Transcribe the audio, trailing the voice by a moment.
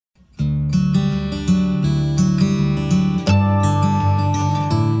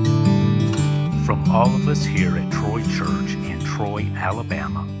all of us here at Troy Church in Troy,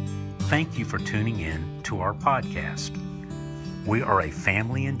 Alabama, thank you for tuning in to our podcast. We are a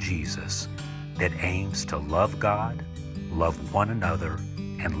family in Jesus that aims to love God, love one another,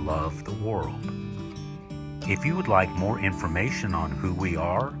 and love the world. If you would like more information on who we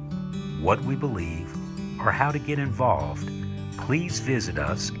are, what we believe, or how to get involved, please visit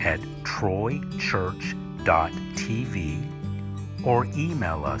us at troychurch.tv or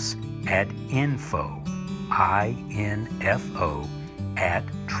email us at info at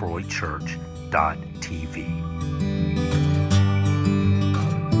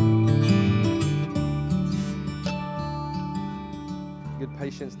troychurch.tv. Good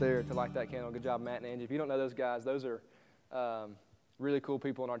patience there to light that candle. Good job, Matt and Angie. If you don't know those guys, those are really cool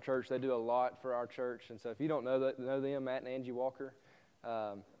people in our church. They do a lot for our church. And so if you don't know them, Matt and Angie Walker,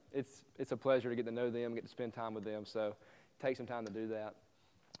 it's a pleasure to get to know them, get to spend time with them. So take some time to do that.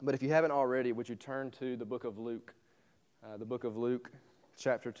 But if you haven't already, would you turn to the book of Luke? The book of Luke,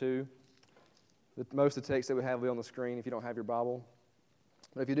 chapter 2. Most of the text that we have will be on the screen if you don't have your Bible.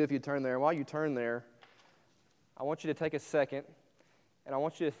 But if you do, if you turn there. And while you turn there, I want you to take a second, and I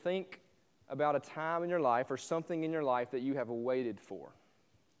want you to think about a time in your life or something in your life that you have waited for.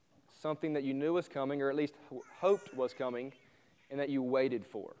 Something that you knew was coming, or at least hoped was coming, and that you waited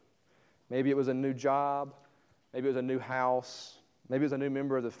for. Maybe it was a new job. Maybe it was a new house. Maybe it was a new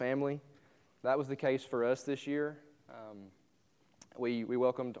member of the family. That was the case for us this year. We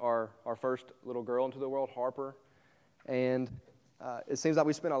welcomed our first little girl into the world, Harper. And it seems like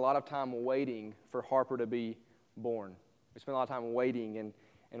we spent a lot of time waiting for Harper to be born. We spent a lot of time waiting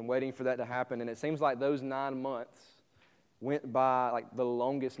and waiting for that to happen. And it seems like those 9 months went by like the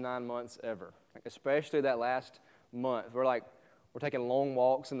longest 9 months ever. Like especially that last month. We're taking long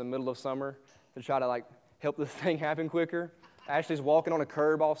walks in the middle of summer to try to help this thing happen quicker. Ashley's walking on a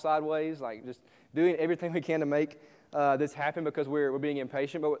curb all sideways, just doing everything we can to make this happen because we're being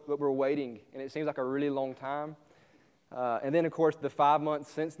impatient, but we're waiting, and it seems like a really long time. And then, of course, the 5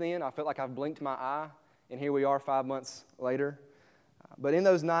 months since then, I felt like I've blinked my eye, and here we are 5 months later. But in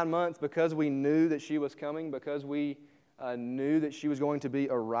those 9 months, because we knew that she was coming, because we knew that she was going to be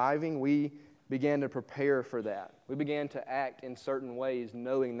arriving, we began to prepare for that. We began to act in certain ways,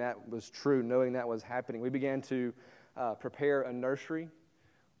 knowing that was true, knowing that was happening. We began to prepare a nursery.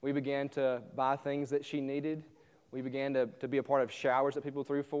 We began to buy things that she needed. We began to be a part of showers that people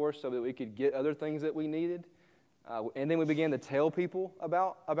threw for us so that we could get other things that we needed. And then we began to tell people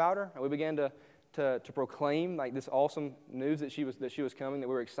about her. And we began to proclaim this awesome news that she was coming, that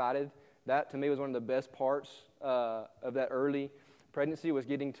we were excited. That, to me, was one of the best parts of that early pregnancy, was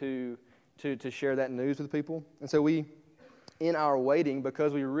getting to share that news with people. And so we, in our waiting,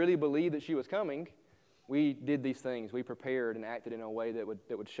 because we really believed that she was coming, we did these things. We prepared and acted in a way that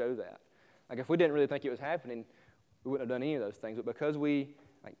would show that. If we didn't really think it was happening, we wouldn't have done any of those things. But because we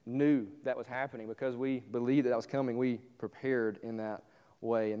knew that was happening, because we believed that was coming, we prepared in that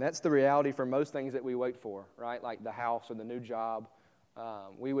way. And that's the reality for most things that we wait for, right? Like the house or the new job.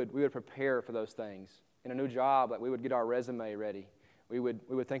 We would prepare for those things. In a new job, we would get our resume ready. We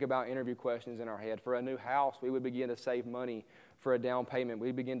would think about interview questions in our head. For a new house, we would begin to save money for a down payment.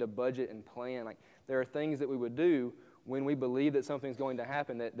 We begin to budget and plan. There are things that we would do when we believe that something's going to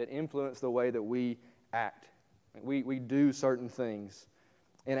happen that influence the way that we act. We do certain things.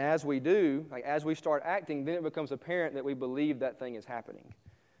 And as we do, as we start acting, then it becomes apparent that we believe that thing is happening.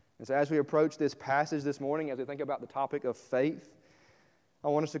 And so as we approach this passage this morning, as we think about the topic of faith, I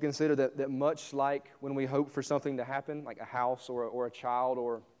want us to consider that much like when we hope for something to happen, like a house or a child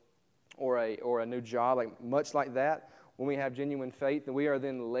or a new job, much like that, when we have genuine faith, then we are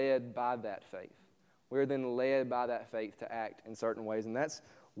then led by that faith. We are then led by that faith to act in certain ways. And that's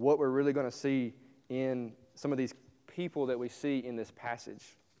what we're really going to see in some of these people that we see in this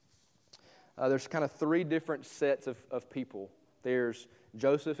passage. There's kind of three different sets of people. There's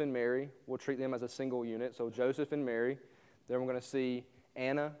Joseph and Mary. We'll treat them as a single unit. So Joseph and Mary. Then we're going to see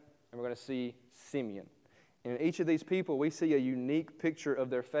Anna, and we're going to see Simeon. And in each of these people, we see a unique picture of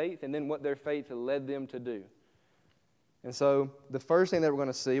their faith and then what their faith led them to do. And so the first thing that we're going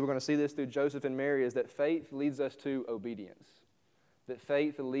to see this through Joseph and Mary, is that faith leads us to obedience. That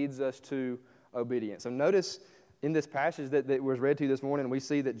faith leads us to obedience. So notice in this passage that was read to you this morning, we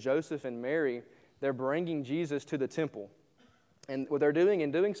see that Joseph and Mary, they're bringing Jesus to the temple. And what they're doing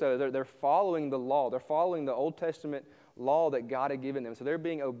in doing so, they're following the law. They're following the Old Testament law that God had given them. So they're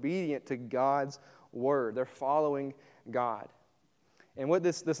being obedient to God's word. They're following God. And what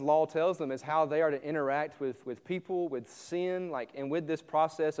this law tells them is how they are to interact with people, with sin, and with this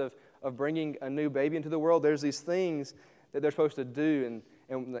process of bringing a new baby into the world. There's these things that they're supposed to do,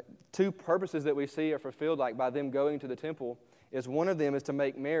 And the two purposes that we see are fulfilled like by them going to the temple is one of them is to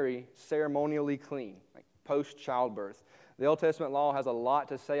make Mary ceremonially clean, like post-childbirth. The Old Testament law has a lot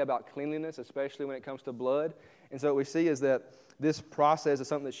to say about cleanliness, especially when it comes to blood. And so what we see is that this process is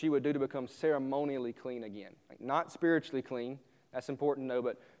something that she would do to become ceremonially clean again. Like not spiritually clean, that's important to know,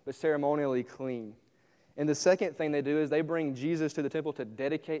 but ceremonially clean. And the second thing they do is they bring Jesus to the temple to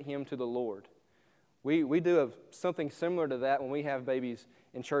dedicate him to the Lord. We do something similar to that when we have babies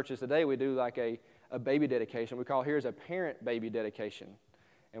in churches today. We do like a baby dedication. We call here's a parent baby dedication.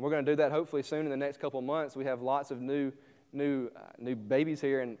 And we're going to do that hopefully soon in the next couple months. We have lots of new babies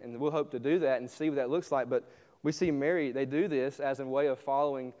here, and we'll hope to do that and see what that looks like. But we see Mary, they do this as a way of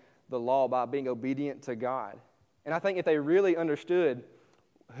following the law by being obedient to God. And I think if they really understood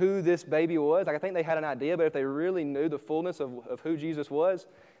who this baby was, like I think they had an idea, but if they really knew the fullness of who Jesus was,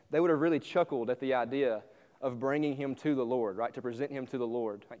 they would have really chuckled at the idea of bringing him to the Lord, right? To present him to the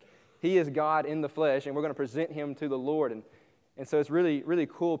Lord. Like, he is God in the flesh, and we're going to present him to the Lord. And so it's really, really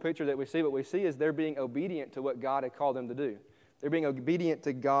cool picture that we see. What we see is they're being obedient to what God had called them to do. They're being obedient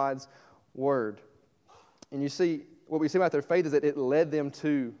to God's word. And you see, what we see about their faith is that it led them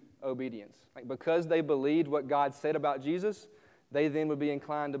to obedience. Like because they believed what God said about Jesus, they then would be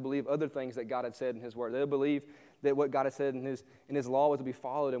inclined to believe other things that God had said in his word. They would believe that what God had said in his law was to be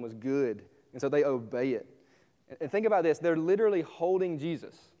followed and was good. And so they obey it. And think about this. They're literally holding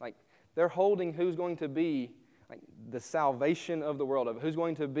Jesus. Like they're holding who's going to be like the salvation of the world, of who's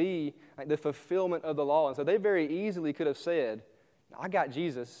going to be like the fulfillment of the law. And so they very easily could have said, I got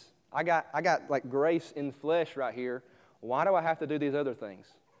Jesus. I got like grace in flesh right here. Why do I have to do these other things?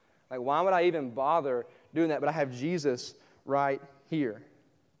 Like why would I even bother doing that? But I have Jesus right here.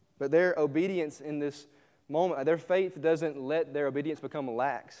 But their obedience in this moment, their faith doesn't let their obedience become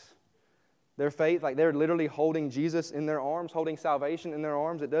lax. Their faith, like they're literally holding Jesus in their arms, holding salvation in their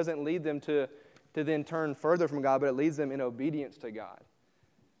arms. It doesn't lead them to then turn further from God, but it leads them in obedience to God.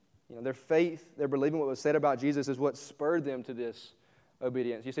 You know, their faith, their believing what was said about Jesus is what spurred them to this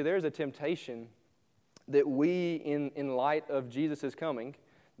obedience. You see, there's a temptation that we, in light of Jesus' coming,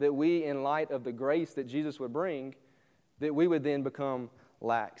 that we, in light of the grace that Jesus would bring, that we would then become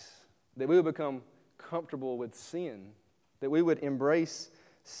lax, that we would become comfortable with sin, that we would embrace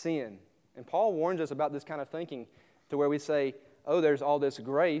sin. And Paul warns us about this kind of thinking to where we say, oh, there's all this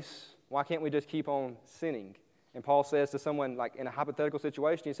grace, why can't we just keep on sinning? And Paul says to someone, like in a hypothetical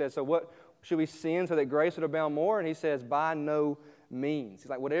situation, he says, so what, should we sin so that grace would abound more? And he says, by no means. He's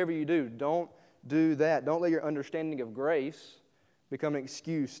like, whatever you do, don't do that. Don't let your understanding of grace become an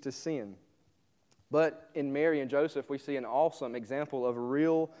excuse to sin. But in Mary and Joseph, we see an awesome example of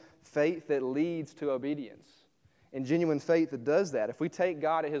real faith that leads to obedience. And genuine faith that does that. If we take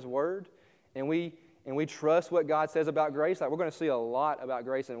God at his word and we trust what God says about grace, like we're going to see a lot about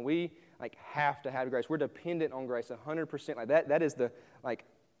grace, and we like have to have grace. We're dependent on grace 100%. Like that is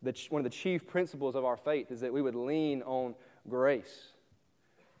one of the chief principles of our faith, is that we would lean on grace.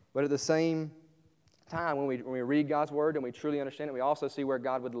 But at the same time, when we read God's word and we truly understand it, we also see where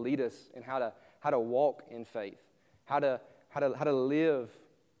God would lead us in how to walk in faith, how to live,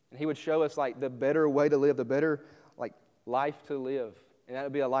 and he would show us like the better way to live, the better like life to live, and that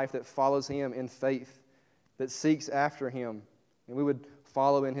would be a life that follows him in faith, that seeks after him, and we would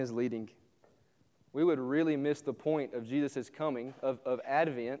follow in his leading. We would really miss the point of Jesus' coming, of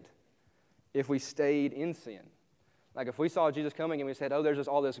Advent, if we stayed in sin. Like if we saw Jesus coming and we said, oh, there's just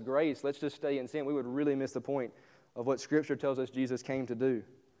all this grace, let's just stay in sin, we would really miss the point of what Scripture tells us Jesus came to do.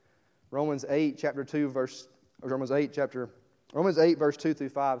 Romans 8, verse 2 through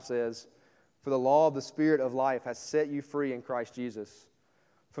 5 says, for the law of the Spirit of life has set you free in Christ Jesus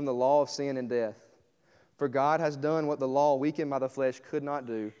from the law of sin and death. For God has done what the law, weakened by the flesh, could not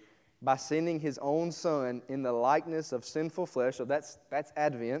do, by sending his own Son in the likeness of sinful flesh. So that's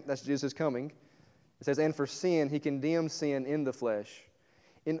Advent, that's Jesus coming. It says, and for sin, he condemned sin in the flesh,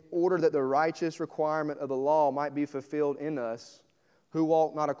 in order that the righteous requirement of the law might be fulfilled in us, who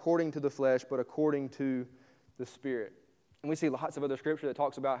walk not according to the flesh, but according to the Spirit. And we see lots of other scripture that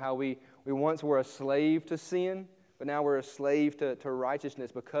talks about how we once were a slave to sin, but now we're a slave to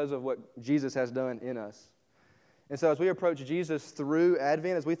righteousness because of what Jesus has done in us. And so as we approach Jesus through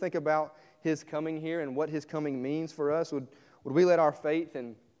Advent, as we think about his coming here and what his coming means for us, would we let our faith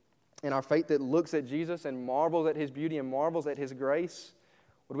and our faith that looks at Jesus and marvels at his beauty and marvels at his grace,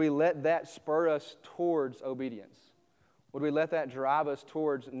 would we let that spur us towards obedience? Would we let that drive us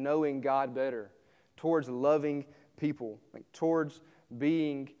towards knowing God better, towards loving people, like towards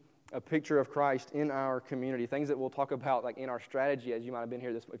being a picture of Christ in our community? Things that we'll talk about like in our strategy, as you might have been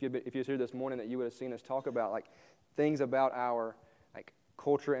here if you was here this morning, that you would have seen us talk about, like things about our like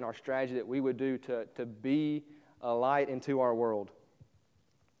culture and our strategy that we would do to be a light into our world?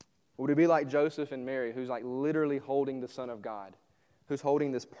 Would we be like Joseph and Mary, who's like literally holding the Son of God, who's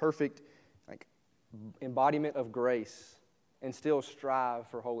holding this perfect like embodiment of grace and still strive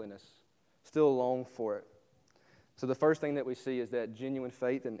for holiness, still long for it? So the first thing that we see is that genuine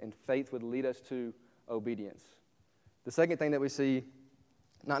faith, and faith would lead us to obedience. The second thing that we see,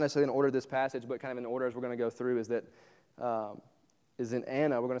 not necessarily in order of this passage, but kind of in order as we're going to go through, is that is in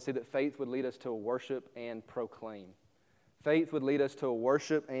Anna, we're going to see that faith would lead us to worship and proclaim. Faith would lead us to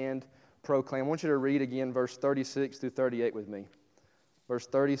worship and proclaim. I want you to read again verse 36 through 38 with me. Verse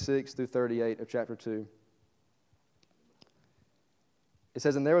 36 through 38 of chapter 2. It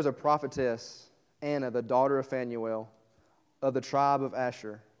says, "And there was a prophetess, Anna, the daughter of Phanuel, of the tribe of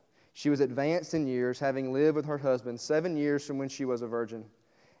Asher. She was advanced in years, having lived with her husband 7 years from when she was a virgin,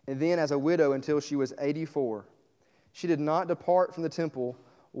 and then as a widow until she was 84. She did not depart from the temple,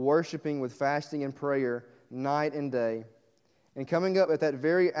 worshiping with fasting and prayer night and day. And coming up at that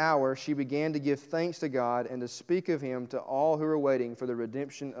very hour, she began to give thanks to God and to speak of Him to all who were waiting for the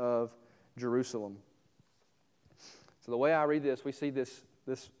redemption of Jerusalem." So the way I read this, we see this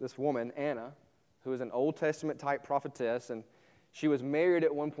woman, Anna, who is an Old Testament type prophetess, and she was married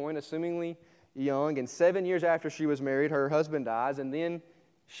at one point, assumingly young, and 7 years after she was married, her husband dies, and then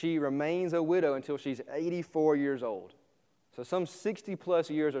she remains a widow until she's 84 years old. So some 60 plus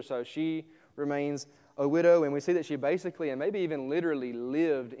years or so, she remains a widow, and we see that she basically, and maybe even literally,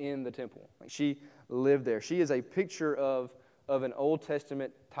 lived in the temple. Like she lived there. She is a picture of an Old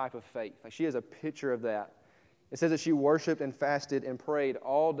Testament type of faith. Like she is a picture of that. It says that she worshiped and fasted and prayed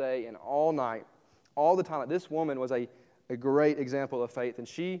all day and all night, all the time. Like this woman was a great example of faith, and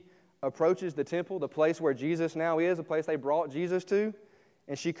she approaches the temple, the place where Jesus now is, the place they brought Jesus to,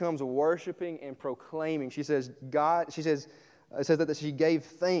 and she comes worshiping and proclaiming. She says, it says that she gave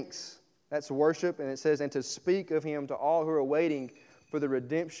thanks. That's worship, and it says, and to speak of Him to all who are waiting for the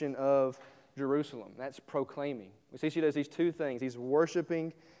redemption of Jerusalem. That's proclaiming. We see she does these two things. He's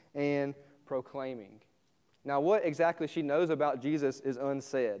worshiping and proclaiming. Now, what exactly she knows about Jesus is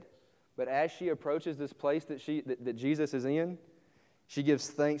unsaid. But as she approaches this place that Jesus is in, she gives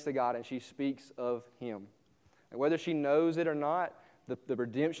thanks to God and she speaks of Him. And whether she knows it or not, the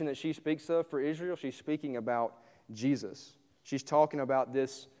redemption that she speaks of for Israel, she's speaking about Jesus. She's talking about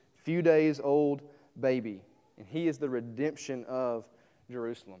this few days old baby, and He is the redemption of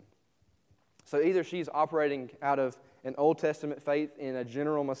Jerusalem. So either she's operating out of an Old Testament faith in a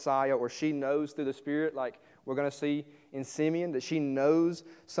general Messiah, or she knows through the Spirit, like we're going to see in Simeon, that she knows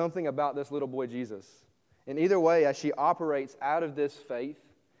something about this little boy Jesus. And either way, as she operates out of this faith,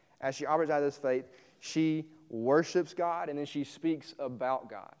 she worships God and then she speaks about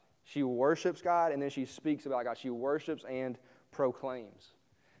God. She worships God and then she speaks about God. She worships and proclaims.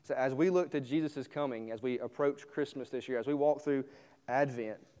 So as we look to Jesus' coming, as we approach Christmas this year, as we walk through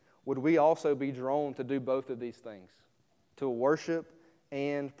Advent, would we also be drawn to do both of these things? To worship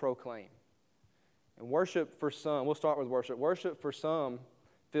and proclaim. And worship for some, we'll start with worship. Worship for some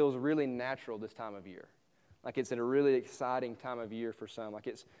feels really natural this time of year. Like it's a really exciting time of year for some. Like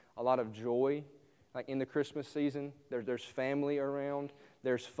it's a lot of joy. Like in the Christmas season, there's family around.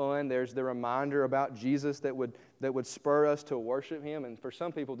 There's fun. There's the reminder about Jesus that would spur us to worship Him. And for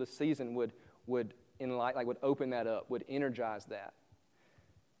some people, this season would open that up, would energize that.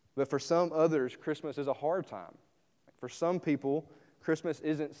 But for some others, Christmas is a hard time. For some people, Christmas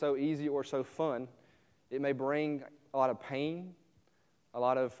isn't so easy or so fun. It may bring a lot of pain, a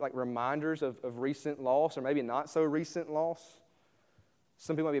lot of reminders of recent loss, or maybe not so recent loss.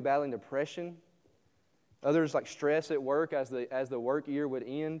 Some people might be battling depression. Others stress at work as the work year would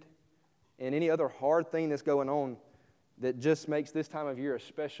end, and any other hard thing that's going on that just makes this time of year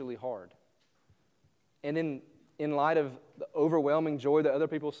especially hard. And then in light of the overwhelming joy that other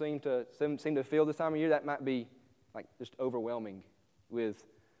people seem to feel this time of year, that might be just overwhelming with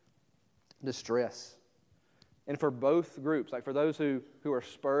distress. And for both groups, for those who are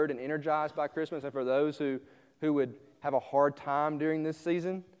spurred and energized by Christmas, and for those who would have a hard time during this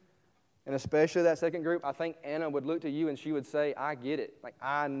season, and especially that second group, I think Anna would look to you and she would say, I get it.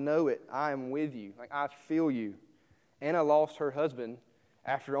 I know it. I am with you. I feel you. Anna lost her husband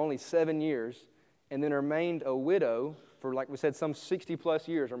after only 7 years and then remained a widow for, like we said, some 60 plus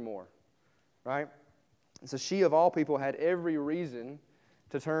years or more, right? And so she, of all people, had every reason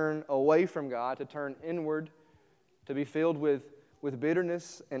to turn away from God, to turn inward, to be filled with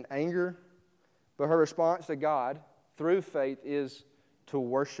bitterness and anger. But her response to God through faith is to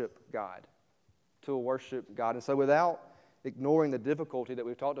worship God. To worship God. And so without ignoring the difficulty that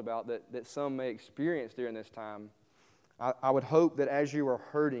we've talked about that some may experience during this time, I would hope that as you are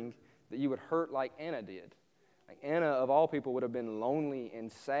hurting, that you would hurt like Anna did. Like Anna, of all people, would have been lonely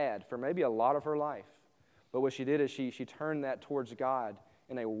and sad for maybe a lot of her life. But what she did is she turned that towards God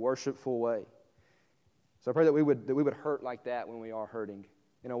in a worshipful way. So I pray that we would hurt like that when we are hurting,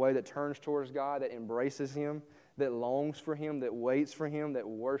 in a way that turns towards God, that embraces Him, that longs for Him, that waits for Him, that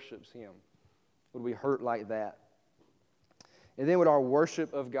worships Him. Would we hurt like that? And then would our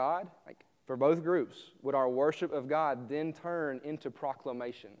worship of God, like for both groups, would our worship of God then turn into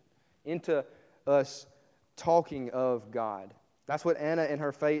proclamation, into us talking of God? That's what Anna in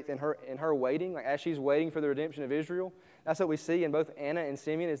her faith, in her waiting, like as she's waiting for the redemption of Israel, that's what we see in both Anna and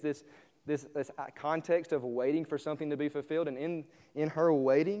Simeon, is this context of waiting for something to be fulfilled. And in her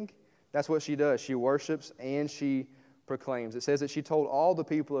waiting, that's what she does. She worships and she proclaims. It says that she told all the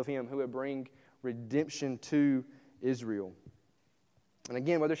people of Him who would bring redemption to Israel. And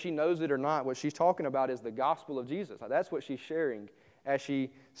again, whether she knows it or not, what she's talking about is the gospel of Jesus. That's what she's sharing as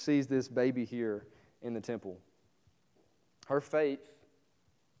she sees this baby here in the temple. Her faith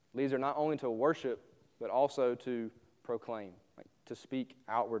leads her not only to worship, but also to proclaim, like to speak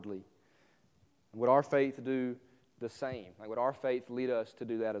outwardly. Would our faith do the same? Like, would our faith lead us to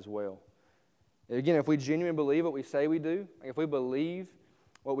do that as well? And again, if we genuinely believe what we say we do, like if we believe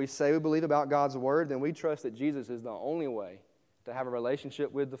what we say we believe about God's Word, then we trust that Jesus is the only way to have a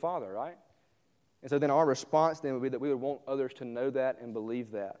relationship with the Father, right? And so then our response then would be that we would want others to know that and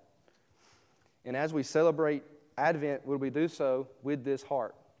believe that. And as we celebrate Advent, would we do so with this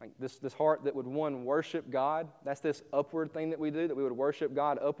heart? Like this heart that would, one, worship God. That's this upward thing that we do, that we would worship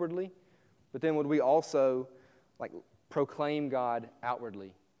God upwardly. But then would we also like proclaim God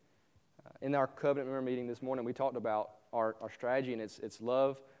outwardly? In our covenant member meeting this morning, we talked about our strategy, and it's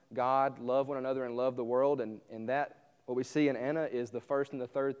love God, love one another, and love the world. And that, what we see in Anna, is the first and the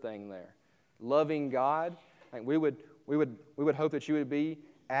third thing there. Loving God. Like we would hope that you would be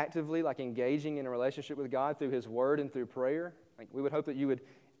actively like engaging in a relationship with God through His Word and through prayer. Like we would hope that you would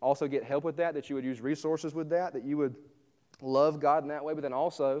also get help with that you would use resources with that you would love God in that way. But then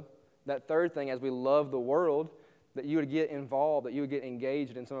also, that third thing, as we love the world, that you would get involved, that you would get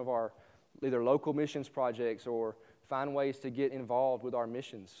engaged in some of our either local missions projects or find ways to get involved with our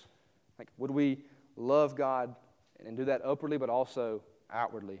missions. Like, would we love God and do that upwardly, but also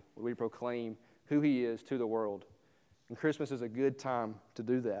outwardly? Would we proclaim who He is to the world? And Christmas is a good time to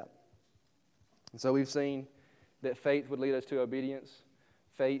do that. And so we've seen that faith would lead us to obedience.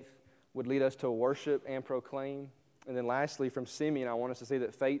 Faith would lead us to worship and proclaim. And then lastly, from Simeon, I want us to see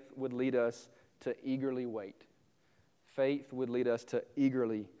that faith would lead us to eagerly wait. Faith would lead us to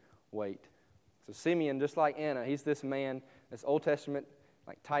eagerly wait. So Simeon, just like Anna, he's this man, this Old Testament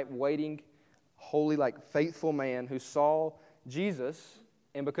like type waiting, holy, like faithful man who saw Jesus,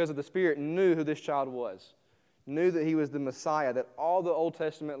 and because of the Spirit knew who this child was. Knew that He was the Messiah, that all the Old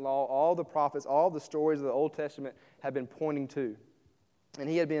Testament law, all the prophets, all the stories of the Old Testament had been pointing to. And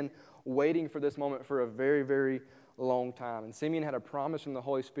he had been waiting for this moment for a very, very long time. And Simeon had a promise from the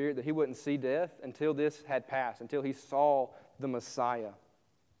Holy Spirit that he wouldn't see death until this had passed, until he saw the Messiah.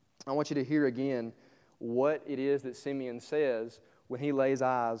 I want you to hear again what it is that Simeon says when he lays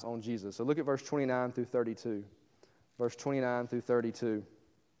eyes on Jesus. So look at verse 29 through 32. Verse 29 through 32.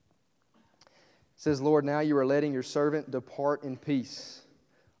 It says, Lord, now you are letting your servant depart in peace,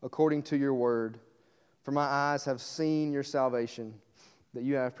 according to your word. For my eyes have seen your salvation, that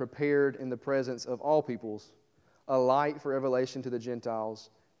you have prepared in the presence of all peoples, a light for revelation to the Gentiles,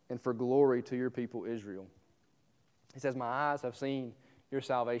 and for glory to your people Israel. He says, my eyes have seen your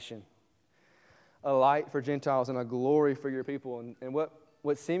salvation, a light for Gentiles and a glory for your people. And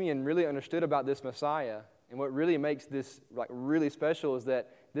what Simeon really understood about this Messiah, and what really makes this like really special, is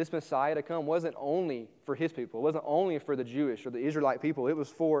that this Messiah to come wasn't only for his people. It wasn't only for the Jewish or the Israelite people. It was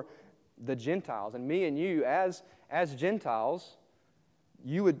for the Gentiles. And me and you, as Gentiles,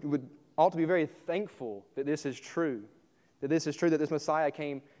 you would ought to be very thankful that this is true. That this is true, that this Messiah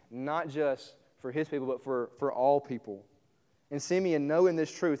came not just for his people, but for all people. And Simeon, knowing this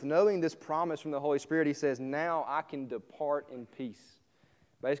truth, knowing this promise from the Holy Spirit, he says, now I can depart in peace.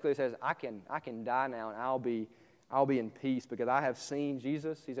 Basically, he says, I can die now and I'll be in peace because I have seen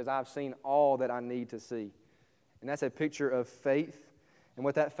Jesus. He says, I've seen all that I need to see. And that's a picture of faith. And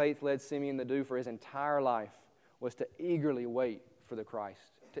what that faith led Simeon to do for his entire life was to eagerly wait for the Christ,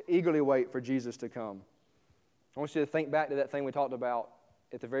 to eagerly wait for Jesus to come. I want you to think back to that thing we talked about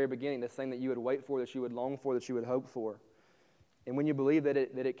at the very beginning, this thing that you would wait for, that you would long for, that you would hope for. And when you believe that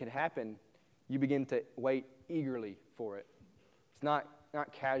it could happen, you begin to wait eagerly for it. It's not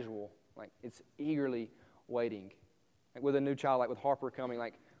casual. Like, it's eagerly waiting. Like with a new child, like with Harper coming,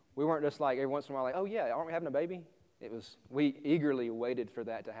 like we weren't just like every once in a while like, oh yeah, aren't we having a baby? We eagerly waited for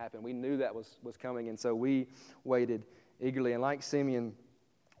that to happen. We knew that was coming, and so we waited eagerly. And like Simeon,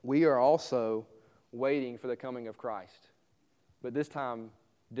 we are also waiting for the coming of Christ, but this time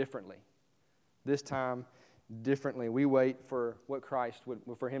differently. This time differently. We wait for what Christ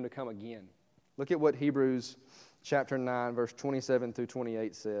for Him to come again. Look at what Hebrews chapter 9, verse 27 through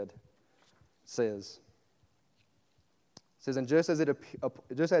 28 says. It says, and just as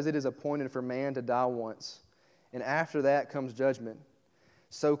it is appointed for man to die once, and after that comes judgment,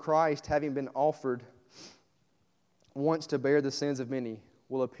 so Christ, having been offered once to bear the sins of many,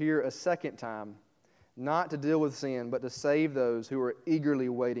 will appear a second time, not to deal with sin, but to save those who are eagerly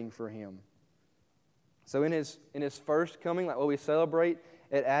waiting for Him. So in His first coming, like what we celebrate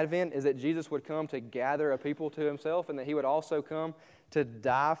at Advent, is that Jesus would come to gather a people to Himself, and that He would also come to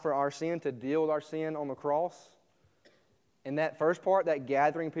die for our sin, to deal with our sin on the cross. And that first part, that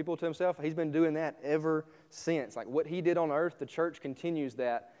gathering people to Himself, He's been doing that ever since. Like what He did on earth, the church continues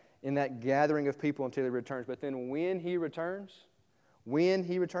that in that gathering of people until He returns. But then when He returns,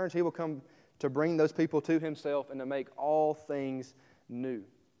 He will come to bring those people to Himself and to make all things new.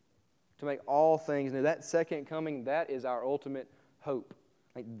 To make all things new. That second coming, that is our ultimate hope.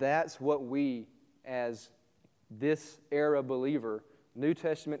 Like that's what we, as this era believer, New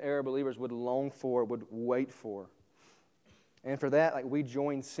Testament era believers, would long for, would wait for. And for that, like we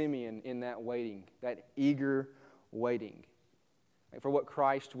join Simeon in that waiting, that eager waiting, like for what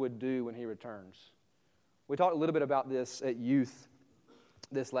Christ would do when He returns. We talked a little bit about this at youth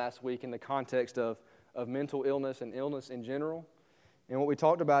this last week in the context of mental illness and illness in general. And what we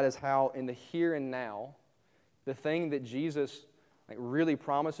talked about is how in the here and now, the thing that Jesus really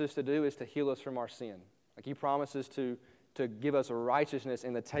promises to do is to heal us from our sin. Like He promises to give us a righteousness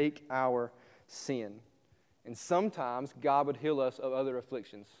and to take our sin. And sometimes God would heal us of other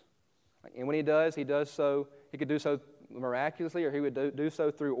afflictions. And when He does so, He could do so miraculously, or He would do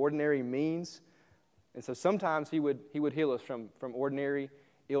so through ordinary means. And so sometimes He would heal us from ordinary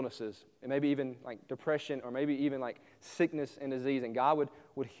illnesses, and maybe even like depression, or maybe even like sickness and disease. And God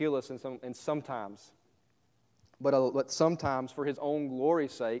would heal us in sometimes. But sometimes for His own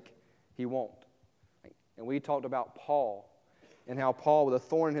glory's sake, He won't. And we talked about Paul, and how Paul, with a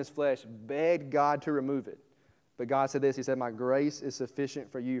thorn in his flesh, begged God to remove it. But God said this, He said, my grace is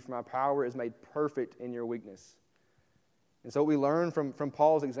sufficient for you, for my power is made perfect in your weakness. And so what we learn from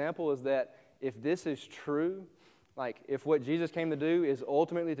Paul's example is that if this is true, like if what Jesus came to do is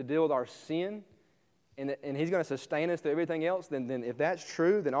ultimately to deal with our sin, and He's going to sustain us through everything else, then if that's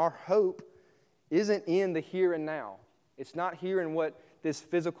true, then our hope isn't in the here and now. It's not here in what this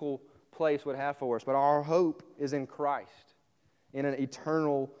physical place would have for us, but our hope is in Christ, in an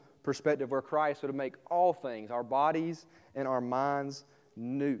eternal perspective where Christ would make all things, our bodies and our minds,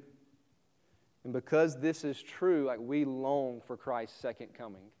 new. And because this is true, like we long for Christ's second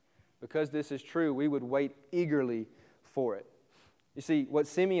coming. Because this is true, we would wait eagerly for it. You see, what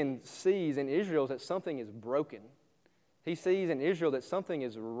Simeon sees in Israel is that something is broken. He sees in Israel that something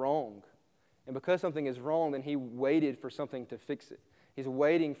is wrong. And because something is wrong, then he waited for something to fix it. He's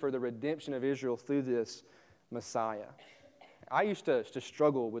waiting for the redemption of Israel through this Messiah. I used to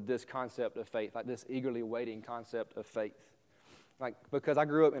struggle with this concept of faith, like this eagerly waiting concept of faith. Like, because I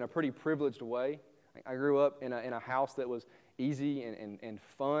grew up in a pretty privileged way. I grew up in a house that was easy and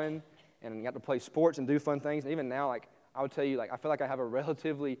fun, and got to play sports and do fun things. And even now, like, I would tell you, like, I feel like I have a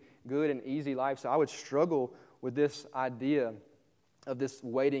relatively good and easy life, so I would struggle with this idea of this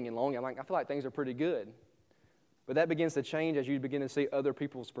waiting and longing. I feel like things are pretty good. But that begins to change as you begin to see other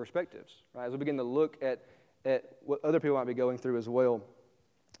people's perspectives, right? As we begin to look at what other people might be going through as well.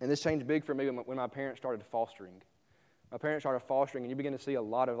 And this changed big for me when my parents started fostering. My parents started fostering, and you begin to see a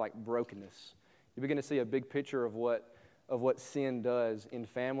lot of like brokenness. You begin to see a big picture of what sin does in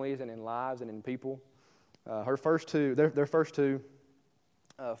families and in lives and in people. Their first two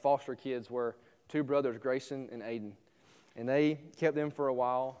foster kids were two brothers, Grayson and Aiden. And they kept them for a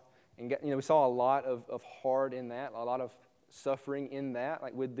while. And we saw a lot of hard in that, a lot of suffering in that,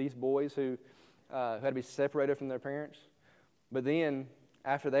 like with these boys who had to be separated from their parents. But then,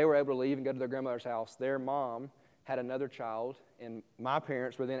 after they were able to leave and go to their grandmother's house, their mom had another child, and my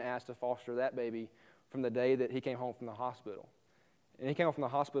parents were then asked to foster that baby from the day that he came home from the hospital. And he came home from the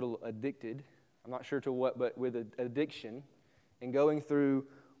hospital addicted, I'm not sure to what, but with addiction, and going through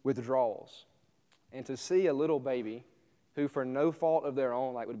withdrawals. And to see a little baby who, for no fault of their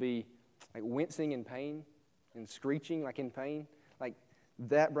own, like would be like wincing in pain and screeching like in pain, like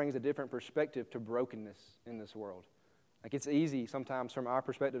that brings a different perspective to brokenness in this world. Like it's easy sometimes from our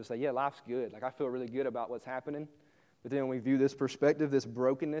perspective to say, yeah, life's good. Like I feel really good about what's happening. But then when we view this perspective, this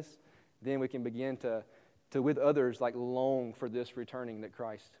brokenness, then we can begin to to with others like long for this returning that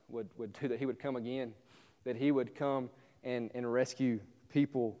Christ would do, that he would come again, that he would come and rescue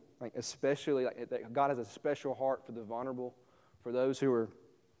people, like especially like that God has a special heart for the vulnerable, for those who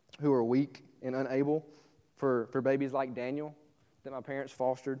are weak and unable, for babies like Daniel that my parents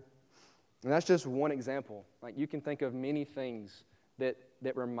fostered. And that's just one example. Like you can think of many things that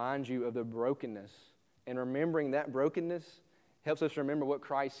remind you of the brokenness, and remembering that brokenness helps us remember what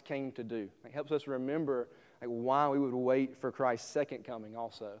Christ came to do. It helps us remember like why we would wait for Christ's second coming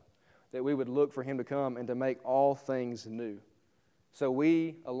also, that we would look for him to come and to make all things new. So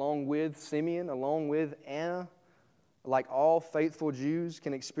we, along with Simeon, along with Anna, like all faithful Jews,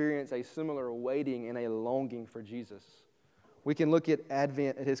 can experience a similar waiting and a longing for Jesus. We can look at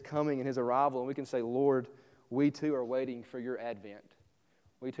Advent, at his coming and his arrival, and we can say, Lord, we too are waiting for your Advent.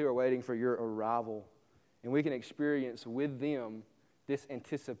 We too are waiting for your arrival. And we can experience with them this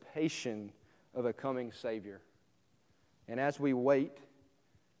anticipation of a coming Savior. And as we wait,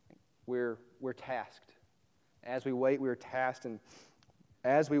 we're tasked. As we wait, we're tasked. And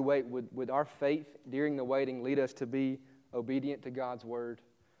as we wait, would our faith during the waiting lead us to be obedient to God's word?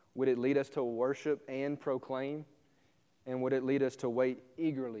 Would it lead us to worship and proclaim? And would it lead us to wait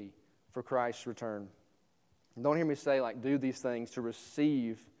eagerly for Christ's return? And don't hear me say, like, do these things to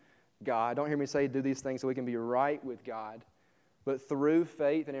receive God. Don't hear me say do these things so we can be right with God. But through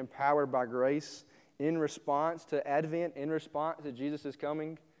faith and empowered by grace, in response to Advent, in response to Jesus'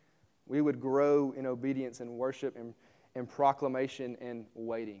 coming, we would grow in obedience and worship and proclamation and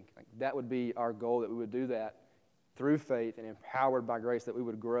waiting. Like that would be our goal, that we would do that through faith and empowered by grace, that we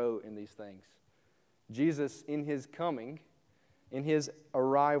would grow in these things. Jesus, in his coming, in his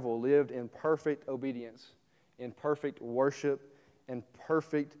arrival, lived in perfect obedience, in perfect worship, and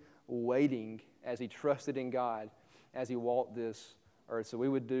perfect waiting as he trusted in God as he walked this earth. So we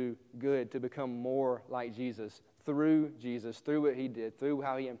would do good to become more like Jesus, through what he did, through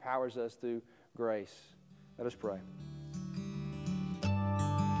how he empowers us through grace. Let us pray.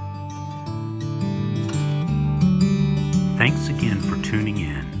 Thanks again for tuning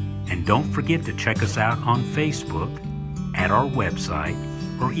in, and don't forget to check us out on Facebook, at our website,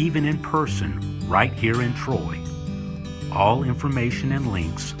 or even in person right here in Troy. All information and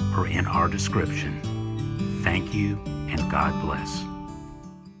links are in our description. Thank you, and God bless.